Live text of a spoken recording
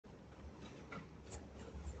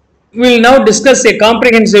We will now discuss a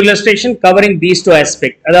comprehensive illustration covering these two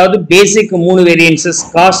aspects. That is basic mono variances,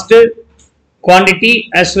 cost, quantity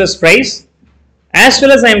as well as price. As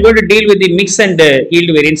well as I am going to deal with the mix and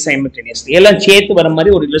yield variance simultaneously. Ella chetu varam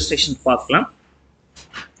mari or illustration paakalam.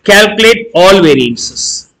 Calculate all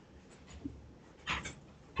variances.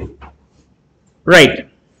 Right.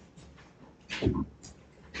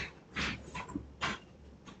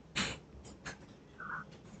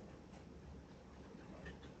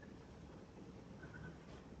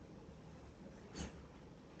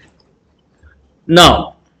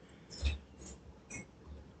 Now,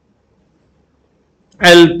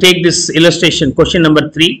 I will take this illustration, question number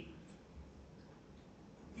 3.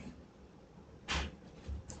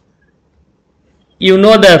 You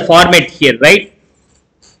know the format here, right?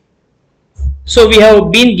 So, we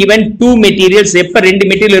have been given two materials. Eppa rendu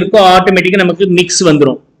material irukko automatically namakku mix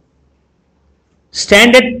vandrum.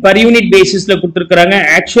 Standard per unit basis la kuduthirukkranga,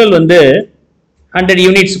 actual vandu 100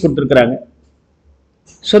 units kuduthirukkranga.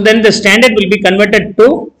 So, then the standard will be converted to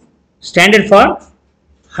standard for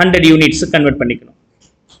 100 units convert பண்ணிக்கணும்.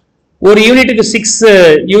 ஒரு யூனிட்டுக்கு 6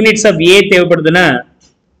 units of A தேவைப்படுதுன்னா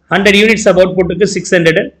 100 units of output க்கு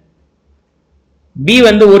 600. B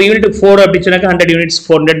வந்து ஒரு யூனிட்டுக்கு 4 அப்படி சொன்னாக்க 100 units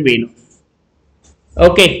 400 வேணும்.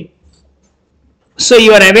 Okay. So,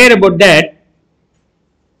 you are aware about that.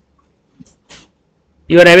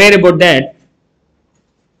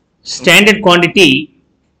 Standard quantity,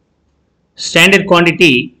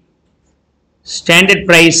 standard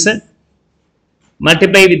price,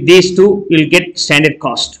 multiply with these two, you will get standard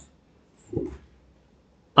cost.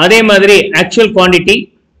 Adhe madri actual quantity,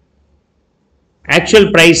 actual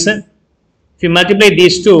price, if you multiply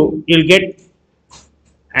these two, you will get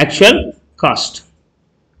actual cost.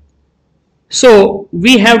 So,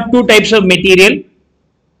 we have two types of material.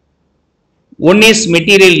 One is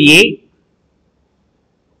material A,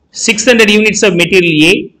 600 units of material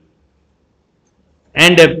A,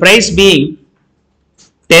 and price being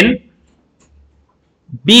 10.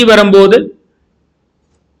 B varambodhu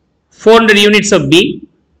 400 units of B,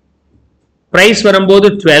 price varambodhu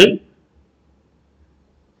 12.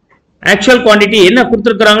 Actual quantity enna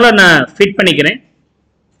kuduthirukkrangalo na fit panikren.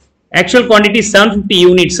 Actual quantity 750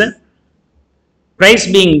 units, price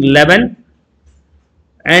being 11,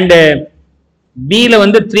 and B la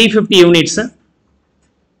vandu 350 units,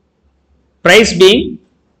 price being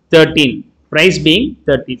 13.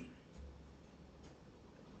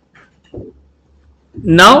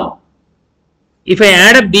 Now, if I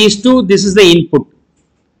add up these two, this is the input.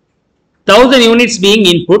 1000 units being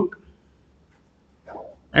input,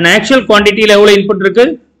 and actual quantity la evlo input irukku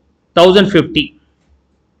 1050.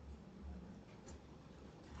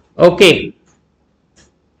 Okay.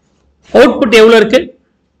 Output evlo irukku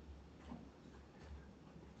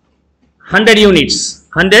 100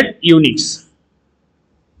 units.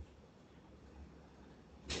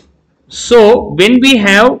 So, when we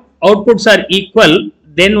have outputs are equal,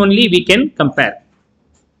 then only we can compare.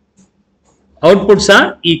 Outputs are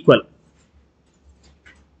equal.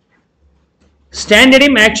 Standard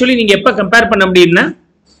aim actually நீங்க எப்ப compare பண்ண முடியும்னா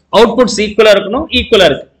outputs equal இருக்கணும், equal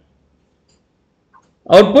இருக்கு.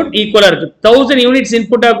 Output equal இருக்கு. 1000 units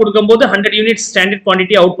input ஆ கொடுக்கும்போது 100 units standard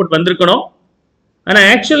quantity output வந்திருக்கணும். ஆனா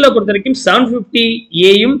actual பொறுத்த வரைக்கும் 750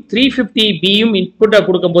 A யும் 350 B யும் input ஆ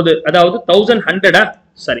கொடுக்கும்போது, அதாவது 1100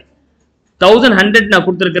 நான்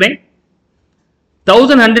கொடுத்திருக்கிறேன்.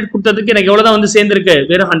 1100 கொடுத்ததுக்கு எனக்கு எவ்வளவு தான் வந்து சேர்ந்திருக்கு?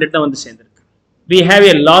 வெறும் 100 தான் வந்து சேர்ந்திருக்கு. We have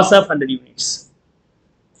a loss of 100 units.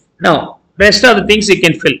 Now, rest of the things you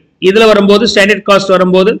can fill. இதுல வரும்போது standard cost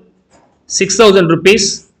வரும்போது 6000 rupees,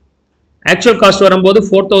 actual cost வரும்போது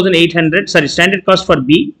 4800. Sorry, standard cost for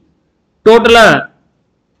B. Totally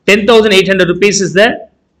 10,800 rupees is the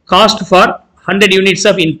cost for 100 units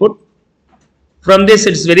of input. From this,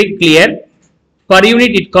 it's very clear. Per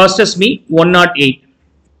unit, it cost us me 108.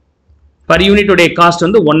 Per unit today cost on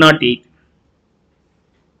the 108.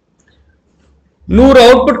 100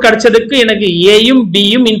 output kadachadukku enakku A yum B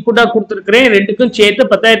yum input ah kuduthirukren, rendukum சேர்த்து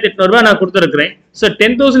 10800 ரூபாய் நான் கொடுத்திருக்கிறேன். So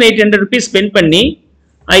 10,800 rupees spend பண்ணி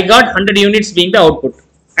I got 100 units being the output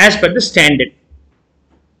as per the standard.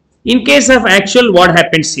 In case of actual, what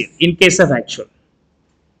happens here? In case of actual,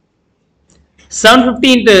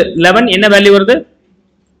 750 into 11 enna value varudhu?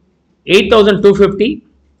 8250.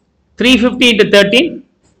 350 into 13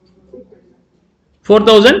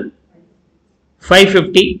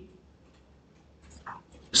 4550.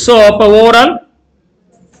 So overall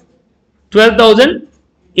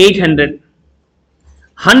 12,800.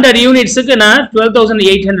 100 units க்கு நான்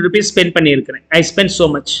 12,800 rupees spend பண்ணியிருக்கிறேன். I spent so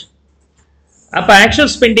much. அப்ப actual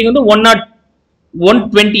spending வந்து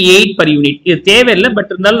 128 per unit. இது தேவையில்லை, but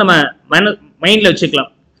இருந்தாலும் நம்ம மைண்ட்ல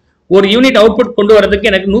வச்சுக்கலாம். ஒரு யூனிட் அவுட்புட் கொண்டு வரதுக்கு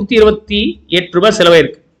எனக்கு 128 ரூபாய்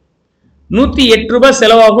செலவாயிருக்கு. 108 ரூபாய்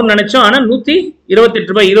செலவாகும்னு நினைச்சோம், ஆனா 128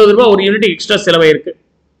 ரூபாய் 20 ரூபாய் ஒரு unit extra செலவாயிருக்கு.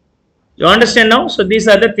 You understand now? So these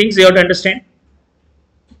are the things you have to understand.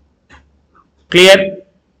 Clear?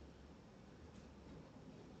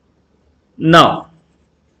 Now,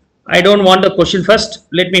 I don't want the question first.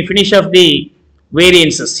 Let me finish off the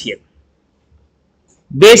variances here.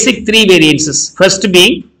 Basic 3 variances. First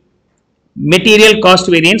being material cost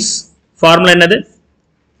variance. Formula another.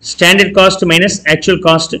 Standard cost minus actual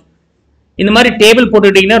cost. இந்த மாதிரி table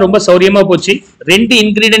போட்டுட்டீங்கன்னா ரொம்ப சௌரியமா போச்சு. ரெண்டு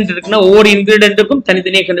ingredient இருக்குன்னா ஒவ்வொரு இன்கிரிடியன்ட்டுக்கும்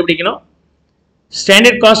தனித்தனியாக கண்டுபிடிக்கணும்.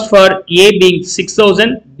 Standard cost for A being 6,000,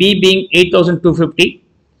 B being 8,250.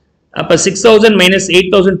 அப்ப 6,000 minus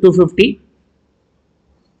 8,250,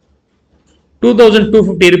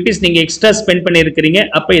 2,250 rupees நீங்க எக்ஸ்ட்ரா ஸ்பெண்ட் பண்ணி இருக்கிறீங்க.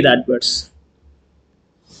 அப்ப இது அட்வர்ட்ஸ்.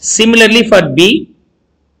 Similarly for B,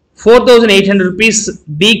 4,800 rupees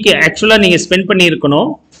B க்கு ஆக்சுவலா நீங்க ஸ்பெண்ட் பண்ணி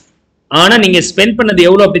இருக்கணும். ஆனா நீங்க ஸ்பெண்ட் பண்ணது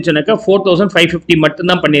எவ்வளவு அப்படி சொன்னாக்கா 4,550 மட்டும்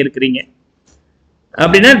தான் பண்ணி இருக்கிறீங்க.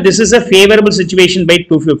 அப்படின்னா this is a favorable situation by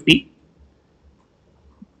 250.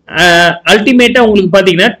 அல்டிமேட்டா உங்களுக்கு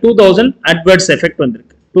பாத்தீங்கன்னா 2000 adverse effect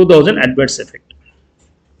வந்திருக்கு. 2000 adverse effect.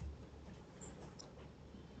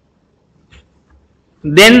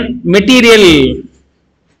 Then material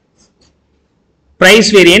price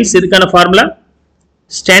variance, இதுக்கான formula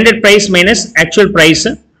standard price minus actual price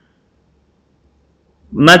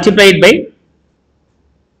multiplied by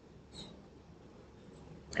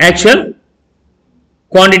actual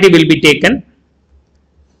quantity will be taken.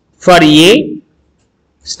 For A,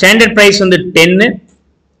 standard price on the 10,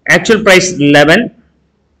 actual price 11,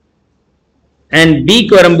 and B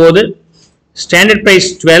க்கு வரும்போது standard price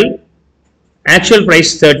 12, actual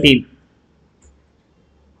price 13.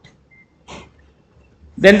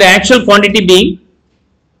 Then the actual quantity being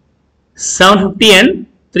 750 and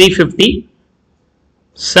 350,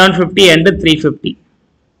 750 and 350.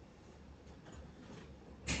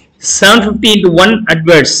 750 into 1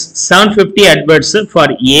 adverse, 750 adverse for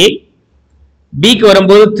A. B க்கு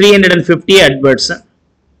வரும்போது 350 adverse.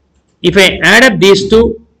 If I add up these two,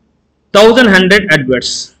 1100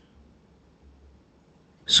 adverse.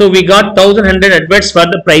 So we got 1100 adverse for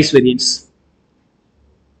the price variance.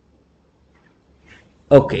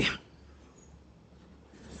 Okay.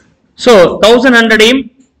 So 1100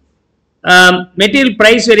 material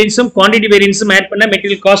price variance quantity variance add பண்ணா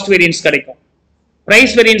material cost variance கிடைக்கும்.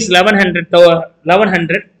 Price variance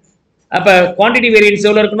 1100. அப்ப quantity variance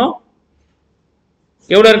எவ்வளவு இருக்கணும்?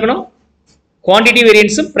 எவ்வளவு இருக்கணும்? Quantity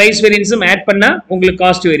variance price variance add பண்ணா உங்களுக்கு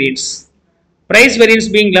cost variance. Price variance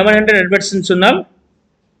being 1100 adverse ன்னு சொன்னால்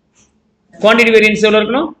quantity variance எவ்வளவு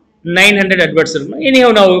இருக்கணும்? 900 adverse இருக்கணும்.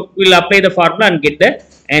 Anyhow, now we will apply the formula and get the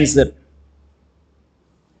answer.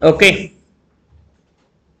 Okay.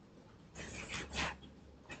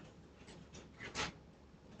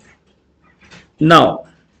 Now,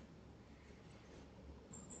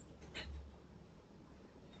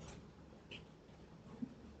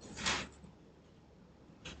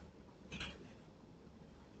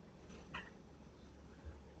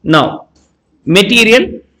 material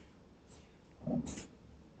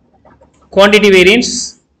quantity variance,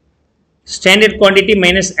 standard quantity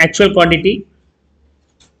minus actual quantity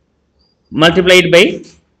multiplied by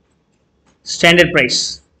standard price.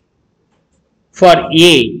 For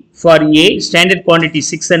A, standard quantity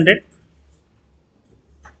 600,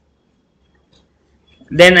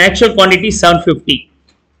 then actual quantity 750.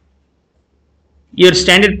 Your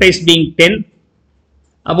standard price being 10.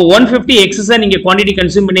 அப்போ 150 எக்ஸஸா நீங்க quantity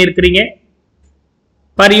consume பண்ணி இருக்கிறீங்க.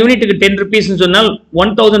 Per யூனிட்டுக்கு 10 rupees ன்னு சொன்னால்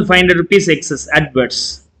 1500 rupees excess adverse.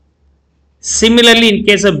 Similarly, in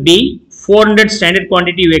case of B, 400 standard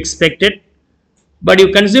quantity you expected, but you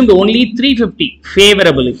consumed only 350,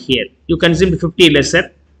 favorable here. You consumed 50 lesser.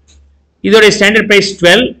 இதோட standard price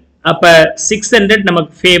 12, அப்ப 600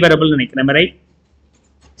 நமக்கு favorable நினைக்கிறேன், right?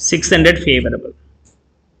 600 favorable.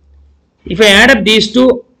 If I add up these two,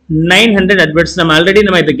 900 adverse, நம்ம already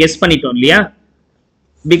நம்ம இதை guess பண்ணிட்டோம் இல்லையா?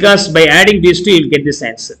 Because by adding these two, you will get this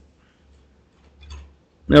answer.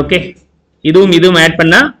 Okay, இதுவும் add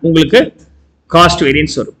பண்ணா உங்களுக்கு cost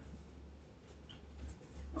variance வரும்.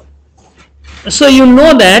 So you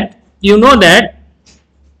know that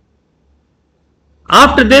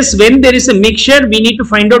after this, when there is a mixture, we need to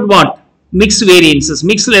find out what mix variances.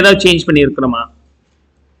 Mixல ஏதாவது change பண்ணி இருக்கிறோமா?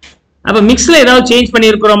 அப்ப mixல ஏதாவது change பண்ணி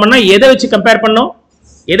இருக்கிறோம்னா எதை வச்சு கம்பேர் பண்ணோம்?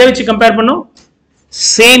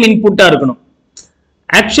 சேம் இன்புட்டா இருக்கணும்.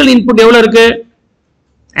 actual input எவ்வளவு இருக்கு?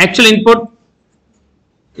 actual input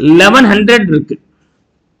 1100 இருக்கு.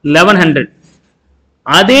 1100.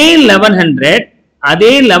 அதே 1100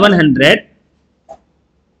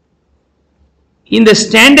 இந்த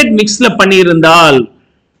ஸ்டாண்டர்ட் மிக்ஸ்ல பண்ணியிருந்தால்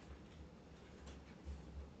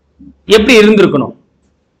எப்படி இருந்திருக்கணும்?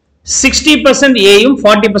 60% ஏயும்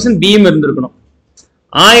 40% பியும் இருந்திருக்கணும்.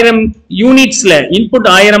 1000 யூனிட்ஸ்ல இன்புட்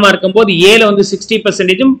 1000 இருக்கும்போது ஏல வந்து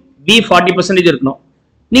 60%ம் பி 40% இருக்கணும்.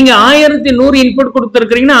 நீங்க 1100 இன்புட்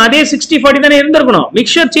கொடுத்திருக்கீங்கன்னா அதே 60-40 தானே இருந்திருக்கணும்.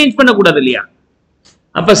 மிக்சர் சேஞ்ச் பண்ணக்கூடாது இல்லையா?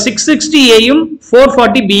 அப்ப 660 ஏயும்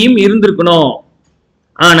 440 பியும் இருந்திருக்கணும்.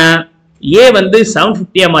 ஆனா ஏ வந்து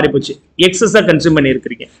 750 மாறி போச்சு. எக்ஸஸா கன்சியூம் பண்ணி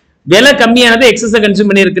இருக்கிறீங்க. விலை கம்மியானது எக்ஸஸா கன்சியூம்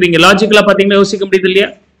பண்ணி இருக்கிறீங்க. லாஜிக்கலா பாத்தீங்கன்னா யோசிக்க முடியுது இல்லையா?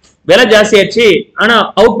 விலை ஜாஸ்தி ஆச்சு, ஆனா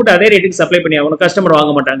அவுட்புட் அதே ரேட்டுக்கு சப்ளை பண்ணி ஆகணும். கஸ்டமர்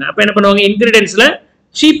வாங்க மாட்டாங்க. அப்ப என்ன பண்ணுவாங்க? இன்கிரிடியன்ஸ்ல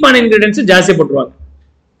சீப்பான இன்கிரிடியன்ஸ் ஜாஸ்தி போட்டுருவாங்க.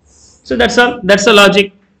 So that's a logic.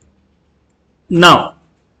 Now,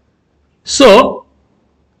 so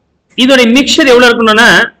இதோட மிக்சர் எவ்வளவு இருக்கணும்னா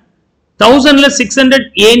 1000ல 600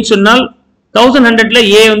 ஏன்னு சொன்னால் 1100ல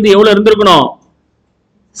ஏ வந்து எவ்வளவு இருந்திருக்கணும்?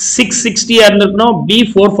 660 இருந்திருக்கணும், பி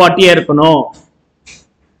 440 இருக்கணும்.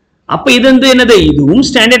 அப்ப இது வந்து என்னது? இதுவும்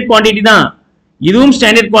ஸ்டாண்டர்ட் குவாண்டிட்டி தான். இதுவும்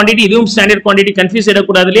ஸ்டாண்டர்ட் குவாண்டிட்டி, இதுவும் ஸ்டாண்டர்ட் குவாண்டிட்டி. கன்ஃபியூஸ்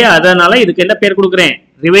ஆகக்கூடாது இல்லையா? அதனால இதுக்கு என்ன பேர் கொடுக்குறேன்?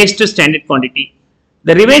 Revised standard quantity.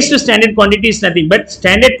 The revised standard quantity is nothing but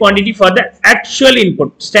standard quantity for the actual input.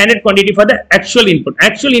 Standard quantity for the actual input.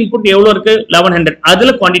 Actual input எவ்வளவு இருக்கு? 1100. அதுல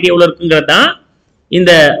quantity எவ்வளவு இருக்குங்கிறது தான்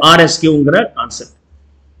இந்த RSQங்கிற கான்செப்ட்.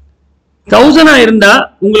 1000 இருந்தா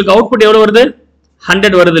உங்களுக்கு அவுட்புட் எவ்வளவு வருது?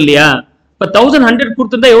 100 வருது இல்லையா? இப்ப 1100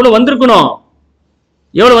 கொடுத்திருந்தா எவ்வளவு வந்திருக்கணும்?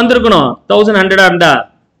 எவ்வளவு வந்திருக்கணும்? 1100 இருந்தா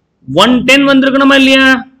 110 வந்திருக்கணுமா இல்லையா?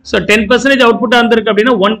 சோ 10% அவுட்புட் வந்திருக்கு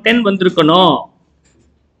அப்படின்னா 110 வந்திருக்கணும்.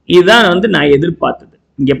 இதுதான் வந்து நான் எதிர்பார்த்தது.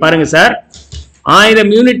 இங்க பாருங்க சார், 1000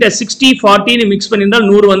 யூனிட் 60-40 மிக்ஸ் பண்ணியிருந்தால்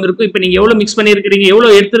 100 வந்திருக்கும். இப்போ நீங்க எவ்வளவு மிக்ஸ் பண்ணியிருக்கிறீங்க?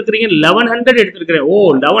 எவ்வளவு எடுத்திருக்கிறீங்க? 1100 எடுத்திருக்கிறேன். ஓ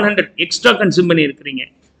 1100 எக்ஸ்ட்ரா கன்சியூம் பண்ணியிருக்கிறீங்க.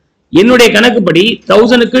 என்னுடைய கணக்குப்படி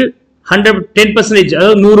 1000க்கு 10%,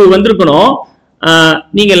 அதாவது 100 வந்திருக்கணும்.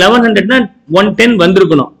 நீங்க 1100னா 110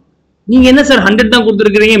 வந்திருக்கணும். நீங்க என்ன சார் 100 தான்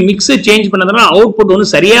கொடுத்துருக்கீங்க? மிக்ஸ் சேஞ்ச் பண்ணதுனால அவுட்புட்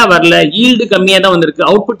ஒன்றும் சரியா வரல, ஈல்டு கம்மியா தான் வந்திருக்கு.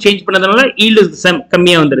 அவுட்புட் சேஞ்ச் பண்ணதுனால ஈல்டு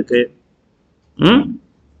கம்மியா வந்திருக்கு.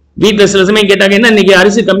 வீட்டுல சில சமயம் கேட்டாங்க, என்ன இன்னைக்கு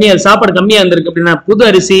அரிசி கம்மியா, சாப்பாடு கம்மியா வந்திருக்கு அப்படின்னா, புது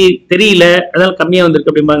அரிசி தெரியல அதனால கம்மியா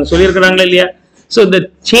வந்திருக்கு அப்படிம்பாங்க. சொல்லியிருக்கிறாங்களா இல்லையா? So the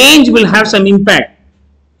change will have some impact.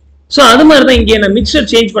 So அது மாதிரி தான் இங்கே நான் மிக்சர்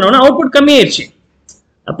சேஞ்ச் பண்ணோம்னா அவுட்புட் கம்மியாயிருச்சு.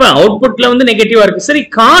 அப்ப அவுட்புட்ல வந்து நெகட்டிவா இருக்கு. சரி,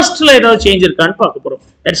 காஸ்ட்ல ஏதாவது சேஞ்ச் இருக்கான்னு பார்க்க போறோம்.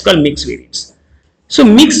 That's called mix variance. So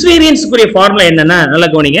mix வேரியன்ஸ்க்குரிய formula என்னன்னா, நல்லா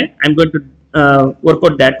கவனிங்க. I am going to work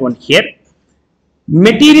out that one here.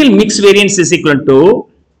 Material mix variance is equal to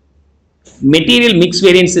material mix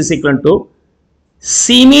variance is equal to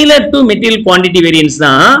similar to material quantity variance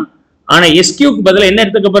தான். ஆனா SQ க்கு பதிலா என்ன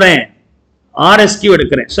எடுத்துக்க போறேன்? RSQ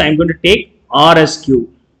எடுக்கிறேன். So I am going to take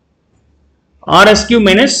RSQ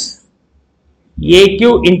minus AQ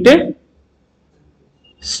into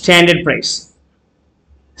standard price.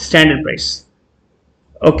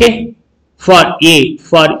 Okay, for A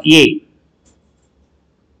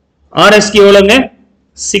RSQ எவ்வளவுங்க?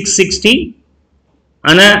 660.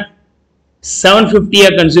 ஆனா 750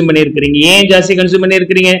 consume பண்ணியிருக்கிறீங்க. ஏன் ஜாஸ்தி கன்சியூம்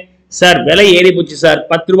பண்ணியிருக்கிறீங்க? சார் விலை ஏறி போச்சு சார்,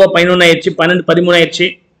 10 ரூபாய் 11 ஆயிடுச்சு, 12 13 ஆயிடுச்சு.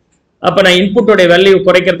 அப்ப நான் இன்புட்டோட வேல்யூ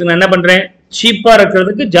குறைக்கிறதுக்கு நான் என்ன பண்றேன்? சீப்பா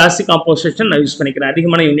இருக்கிறதுக்கு ஜாஸ்தி காம்போசிஷன் நான் யூஸ் பண்ணிக்கிறேன்,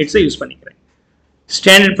 அதிகமான யூனிட்ஸை யூஸ் பண்ணிக்கிறேன்.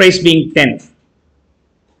 ஸ்டாண்டர்ட் பிரைஸ் பீங் 10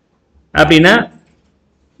 அப்படின்னா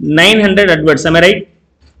 900 adverts. Am I right?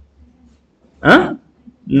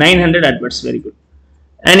 900 adverts. Very good.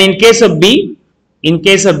 And in case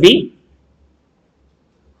of B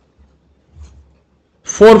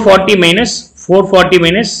 440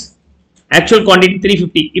 minus actual quantity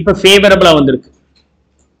 350. இப்ப ஃபேவரபிளா வந்திருக்கு.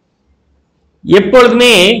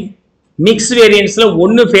 எப்பொழுதுமே மிக்ஸ் வேரியன்ஸ்ல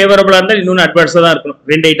ஒன்னு ஃபேவரபிளா இருந்தா இன்னொன்னு அட்வர்ஸா தான் இருக்கணும்.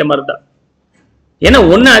 ரெண்டு ஐட்டமா இருந்தா. ஏன்னா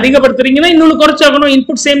ஒன்னு அதிகப்படுத்துறீங்கன்னா இன்னொன்னு குறைச்சாகணும்.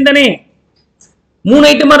 இன்புட் சேம் தானே. 3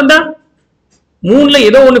 ஐட்டமா இருந்தா 3ல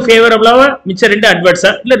ஏதோ ஒன்னு ஃபேவரபிளாவா, மிச்ச ரெண்டு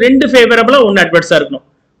அட்வர்ஸா, இல்ல ரெண்டு ஃபேவரபிளா ஒன்னு அட்வர்ஸா இருக்கணும்.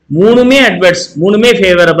 மூணுமே அட்வர்ஸ், மூணுமே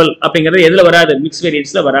ஃபேவரபிள் அப்படிங்கிறது எதுல வராது? மிக்ஸ்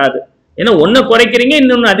வேரியன்ஸ்ல வராது. ஏன்னா ஒன்ன குறைக்கிறீங்க,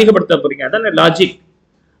 இன்னொன்னு அதிகப்படுத்த போறீங்க. அதான் லாஜிக்.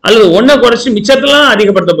 அல்லது ஒன்ன குறைச்சு மிச்சத்தெல்லாம்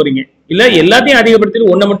அதிகப்படுத்த போறீங்க, இல்ல எல்லாத்தையும் அதிகப்படுத்தி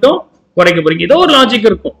ஒன்ன மட்டும் குறைக்க போறீங்க. ஏதோ ஒரு லாஜிக்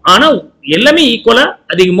இருக்கும். ஆனா எல்லாமே ஈக்குவலா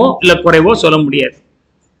அதிகமோ இல்ல குறைவோ சொல்ல முடியாது.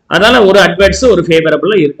 அதனால ஒரு அட்வர்ஸ் ஒரு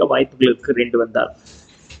ஃபேவரபிளா இருக்க வாய்ப்புகள் இருக்கு ரெண்டு வந்தால்.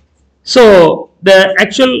 So the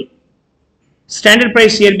actual standard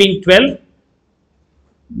price here being 12,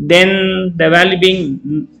 then the value being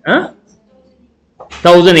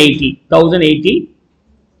 1080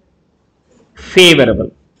 favorable.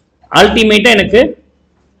 Ultimate எனக்கு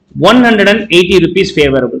 180 rupees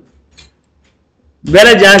favorable.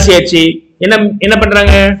 விலை ஜாஸ்தி ஆச்சு, என்ன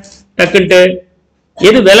பண்றாங்க? டக்குன்ட்டு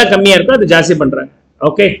எது விலை கம்மியா இருக்கோ அது ஜாஸ்தி பண்றாங்க.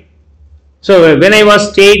 Okay. So when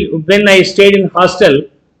I stayed in hostel,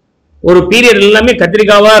 ஒரு பீரியட் எல்லாமே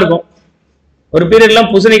கத்திரிக்காவா இருக்கும், ஒரு பீரியட் எல்லாம்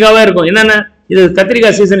பூசணிக்காவா இருக்கும். என்னன்னா இது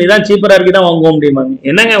கத்திரிக்காய் சீசன் இதான் சீப்பரா இருக்கு தான் வாங்குவோம் முடியுமாங்க.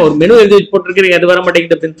 என்னங்க ஒரு மெனு எழுதி போட்டுருக்கீங்க அது வர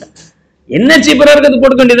மாட்டேங்குது, என்ன சீப்பரா இருக்கு அது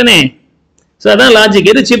போட்டுக்க வேண்டியதானே. ஸோ அதான் லாஜிக்.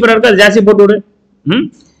 எது சீப்பரா இருக்கு அது ஜாஸ்தி போட்டு விடு.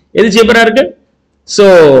 எது சீப்பரா இருக்கு. ஸோ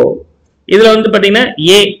இதுல வந்து பாத்தீங்கன்னா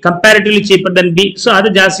ஏ கம்பேரிட்டிவ்லி சீப்பர் தென் பி. ஸோ அது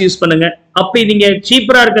ஜாஸ்தி யூஸ் பண்ணுங்க. அப்படி நீங்க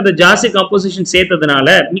சீப்பரா இருக்கிறத ஜாஸ்தி காம்போசிஷன் சேர்த்ததுனால,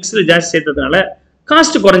 மிக்ஸ்ல ஜாஸ்தி சேர்த்ததுனால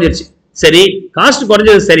காஸ்ட் குறைஞ்சிருச்சு. சரி, காஸ்ட்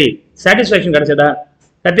குறைஞ்சது சரி, சாட்டிஸ்ஃபேக்ஷன் கிடைச்சதா?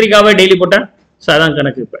 கத்திரிக்காவை டெய்லி போட்டா. ஸோ அதான்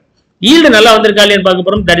கணக்கு. இப்ப ஈல்டு நல்லா வந்திருக்கா இல்லையான்னு பார்க்க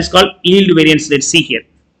போறோம். That is called yield variance. Let's see here.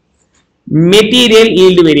 Material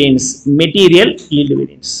yield variance. Material yield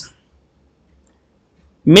variance.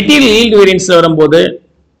 Material yield variance வரும்போது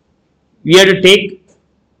we have to take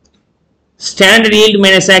standard yield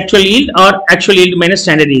minus actual yield or actual yield minus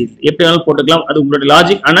standard yield. எப்படி வேணாலும் போட்டுக்கலாம், அது உங்களோட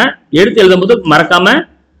logic. ஆனா எடுத்து எழுதும்போது மறக்காம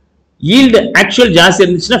yield actual ஜாஸ்தி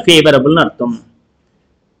இருந்துச்சுன்னா ஃபேவரபிள்னு அர்த்தம்.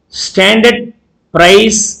 Standard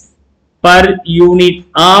price per unit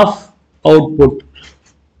of output.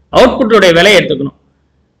 அவுட்புட்டோட விலை எடுத்துக்கணும்.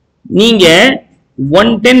 நீங்க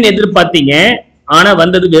 110 எதிர்பார்த்தீங்க, ஆனா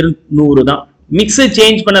வந்தது வெறும் 100 தான். மிக்ஸ்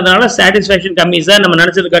சேஞ்ச் பண்ணதுனால சாட்டிஸ்ஃபேக்ஷன் கம்மி சார், நம்ம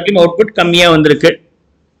நினைச்சது காட்டிலும் அவுட்புட் கம்மியா வந்திருக்கு.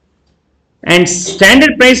 And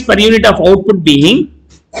standard price per unit of output being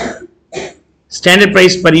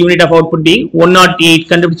 108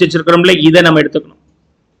 கண்டுபிடிச்சு வச்சிருக்கிறோம்ல, இதை நம்ம எடுத்துக்கணும்.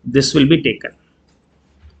 This will be taken.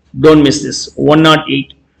 Don't miss this. 108.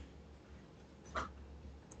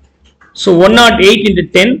 So 108 into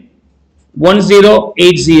 10,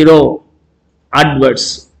 1080 adverts.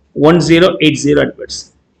 1080 adverts.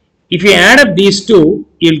 If you add up these two,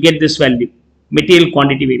 you'll get this value. Material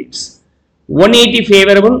quantity variance. 180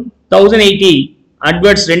 favorable, 1080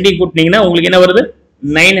 adverts ரெண்டையும் கூட்டினீங்கன்னா உங்களுக்கு என்ன வருது?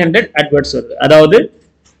 900 adverts வருது. அதாவது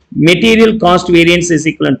material cost variance is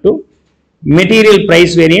equivalent to material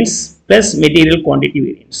price variance plus material quantity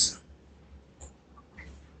variance.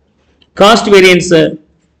 Cost variance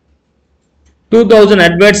 2000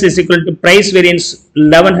 adverts is equal to price variance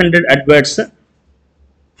 1100 adverts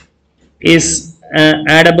is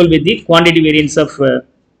addable with the quantity variance of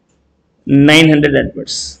 900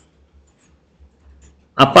 adverts.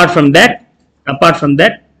 Apart from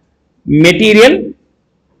that, material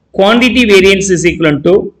quantity variance is equal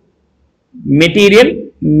to material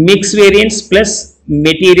mix variance plus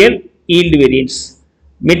material yield variance.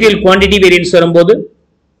 Material quantity variance வரும்போது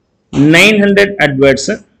 900 adverts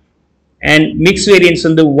and mix variance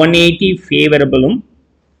வந்து 180 favorable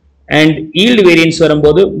and yield variance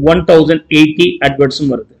வரும்போது 1080 adverts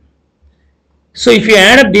வருது. So if you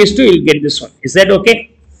add up these two, you will get this one. Is that okay?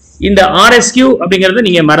 இந்த RSQ அப்படிங்கறது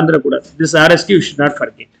நீங்க மறந்துடக்கூடாது. This RSQ you should not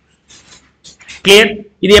forget. Clear?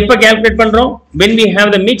 இது எப்ப calculate பண்றோம்? When we have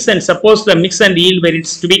the mix and suppose the mix and yield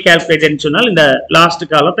variance to be calculated சொன்னால் இந்த last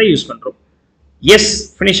காலத்தை யூஸ் பண்றோம். Yes,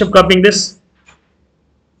 finish up copying this.